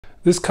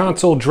This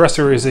console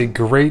dresser is a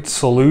great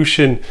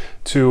solution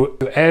to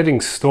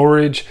adding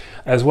storage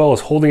as well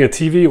as holding a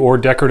TV or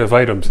decorative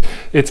items.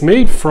 It's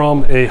made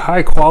from a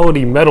high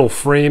quality metal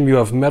frame. You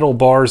have metal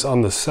bars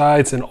on the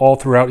sides and all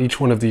throughout each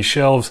one of these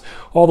shelves,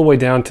 all the way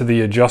down to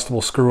the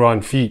adjustable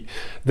screw-on feet.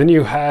 Then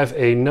you have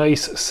a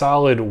nice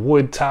solid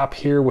wood top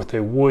here with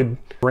a wood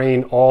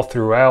grain all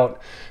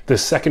throughout. The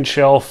second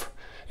shelf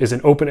is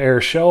an open air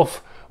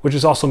shelf, which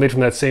is also made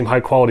from that same high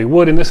quality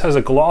wood. And this has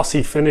a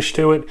glossy finish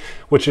to it,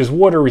 which is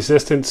water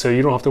resistant, so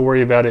you don't have to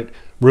worry about it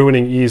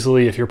ruining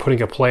easily if you're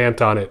putting a plant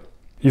on it.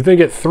 You then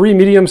get 3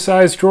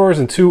 medium-sized drawers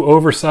and 2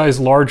 oversized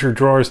larger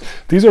drawers.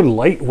 These are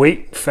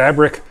lightweight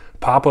fabric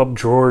pop-up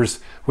drawers,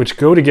 which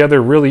go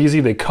together real easy.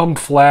 They come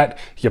flat,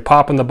 you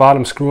pop in the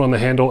bottom, screw on the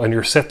handle, and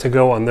you're set to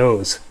go on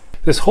those.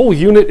 This whole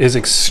unit is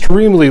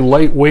extremely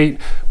lightweight,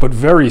 but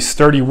very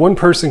sturdy. One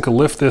person could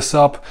lift this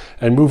up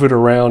and move it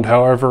around.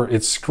 However,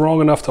 it's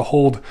strong enough to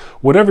hold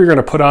whatever you're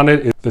gonna put on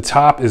it. The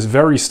top is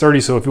very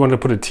sturdy, so if you wanted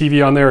to put a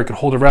TV on there, it could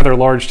hold a rather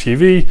large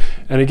TV,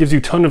 and it gives you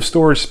a ton of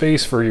storage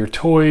space for your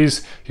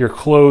toys, your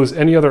clothes,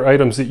 any other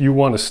items that you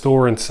want to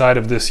store inside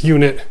of this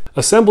unit.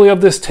 Assembly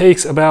of this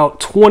takes about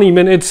 20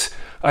 minutes.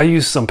 I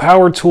use some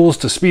power tools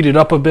to speed it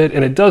up a bit,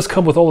 and it does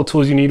come with all the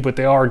tools you need, but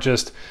they are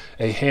just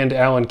a hand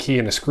Allen key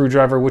and a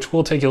screwdriver, which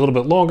will take you a little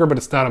bit longer, but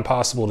it's not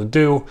impossible to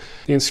do.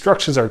 The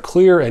instructions are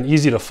clear and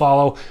easy to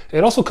follow.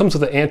 It also comes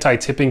with an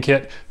anti-tipping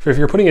kit for if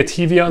you're putting a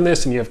TV on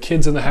this and you have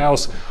kids in the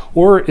house,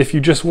 or if you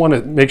just want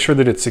to make sure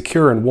that it's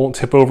secure and won't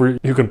tip over,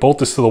 you can bolt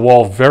this to the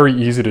wall. Very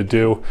easy to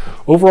do.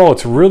 Overall,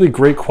 it's really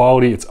great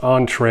quality. It's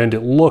on trend.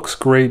 It looks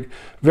great,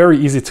 very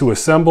easy to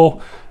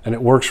assemble, and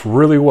it works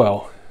really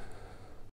well.